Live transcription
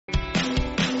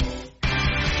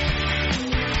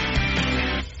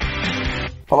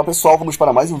Fala pessoal, vamos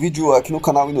para mais um vídeo aqui no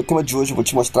canal e no tema de hoje eu vou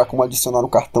te mostrar como adicionar um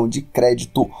cartão de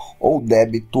crédito ou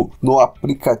débito no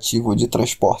aplicativo de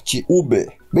transporte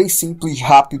Uber. Bem simples,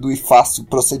 rápido e fácil,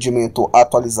 procedimento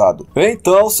atualizado.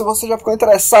 Então, se você já ficou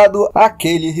interessado,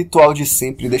 aquele ritual de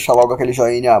sempre, deixa logo aquele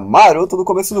joinha maroto no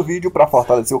começo do vídeo para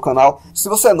fortalecer o canal. Se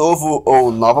você é novo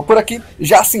ou nova por aqui,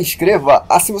 já se inscreva,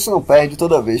 assim você não perde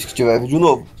toda vez que tiver vídeo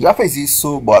novo. Já fez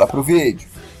isso, bora pro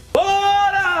vídeo.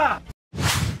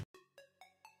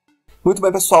 Muito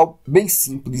bem pessoal, bem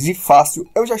simples e fácil,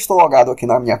 eu já estou logado aqui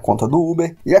na minha conta do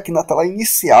Uber e aqui na tela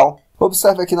inicial,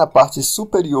 observe aqui na parte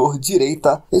superior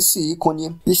direita esse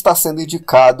ícone que está sendo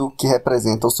indicado que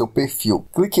representa o seu perfil.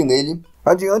 Clique nele,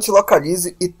 adiante,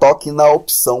 localize e toque na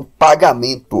opção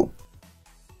pagamento.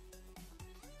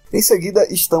 Em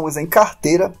seguida estamos em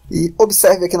carteira e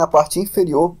observe aqui na parte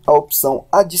inferior a opção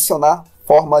adicionar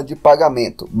forma de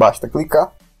pagamento, basta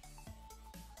clicar.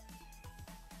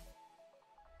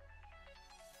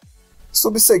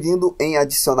 Subseguindo em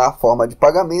adicionar forma de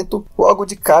pagamento, logo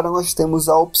de cara nós temos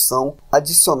a opção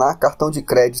adicionar cartão de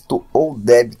crédito ou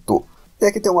débito. E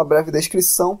aqui tem uma breve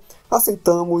descrição.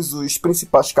 Aceitamos os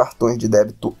principais cartões de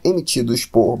débito emitidos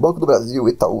por Banco do Brasil,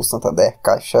 Itaú, Santander,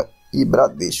 Caixa e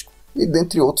Bradesco, e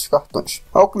dentre outros cartões.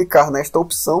 Ao clicar nesta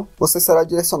opção, você será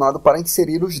direcionado para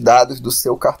inserir os dados do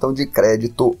seu cartão de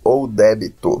crédito ou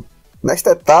débito.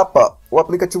 Nesta etapa, o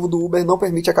aplicativo do Uber não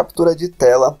permite a captura de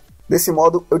tela. Desse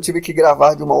modo, eu tive que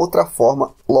gravar de uma outra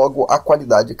forma, logo a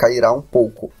qualidade cairá um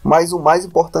pouco. Mas o mais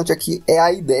importante aqui é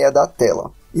a ideia da tela.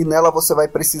 E nela você vai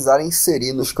precisar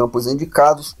inserir nos campos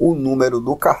indicados o número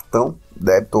do cartão,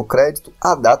 débito ou crédito,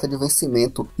 a data de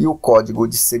vencimento e o código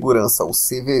de segurança, o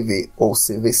CVV ou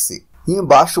CVC. E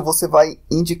embaixo você vai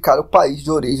indicar o país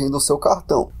de origem do seu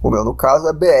cartão. O meu no caso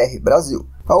é BR, Brasil.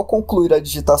 Ao concluir a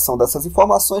digitação dessas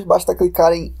informações, basta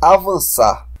clicar em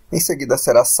avançar. Em seguida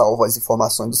será salvo as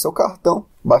informações do seu cartão,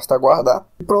 basta aguardar.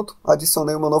 E pronto,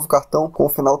 adicionei o meu novo cartão com o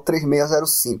final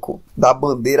 3605, da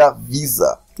bandeira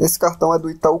Visa. Esse cartão é do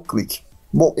Itaú Click.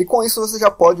 Bom, e com isso você já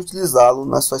pode utilizá-lo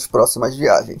nas suas próximas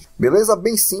viagens. Beleza?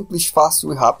 Bem simples,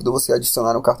 fácil e rápido você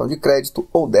adicionar um cartão de crédito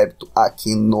ou débito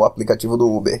aqui no aplicativo do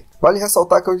Uber. Vale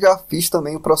ressaltar que eu já fiz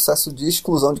também o processo de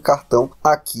exclusão de cartão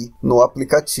aqui no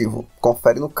aplicativo.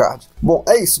 Confere no card. Bom,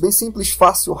 é isso. Bem simples,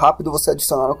 fácil, rápido você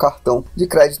adicionar um cartão de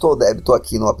crédito ou débito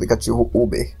aqui no aplicativo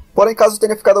Uber. Porém, caso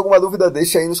tenha ficado alguma dúvida,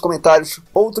 deixe aí nos comentários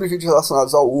outros vídeos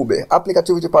relacionados ao Uber,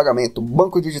 aplicativo de pagamento,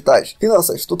 bancos digitais,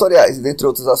 finanças, tutoriais e dentre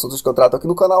outros assuntos que eu trato aqui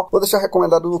no canal. Vou deixar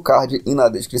recomendado no card e na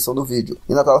descrição do vídeo.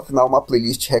 E na tela final uma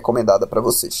playlist recomendada para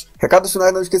vocês. Recados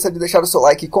finais, não esqueça de deixar o seu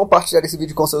like, compartilhar esse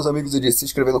vídeo com seus amigos e de se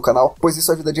inscrever no canal, pois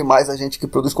isso ajuda demais a gente que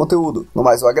produz conteúdo. No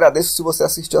mais, eu agradeço se você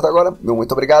assistiu até agora. Meu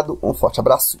muito obrigado, um forte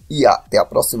abraço e até a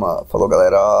próxima. Falou,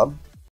 galera!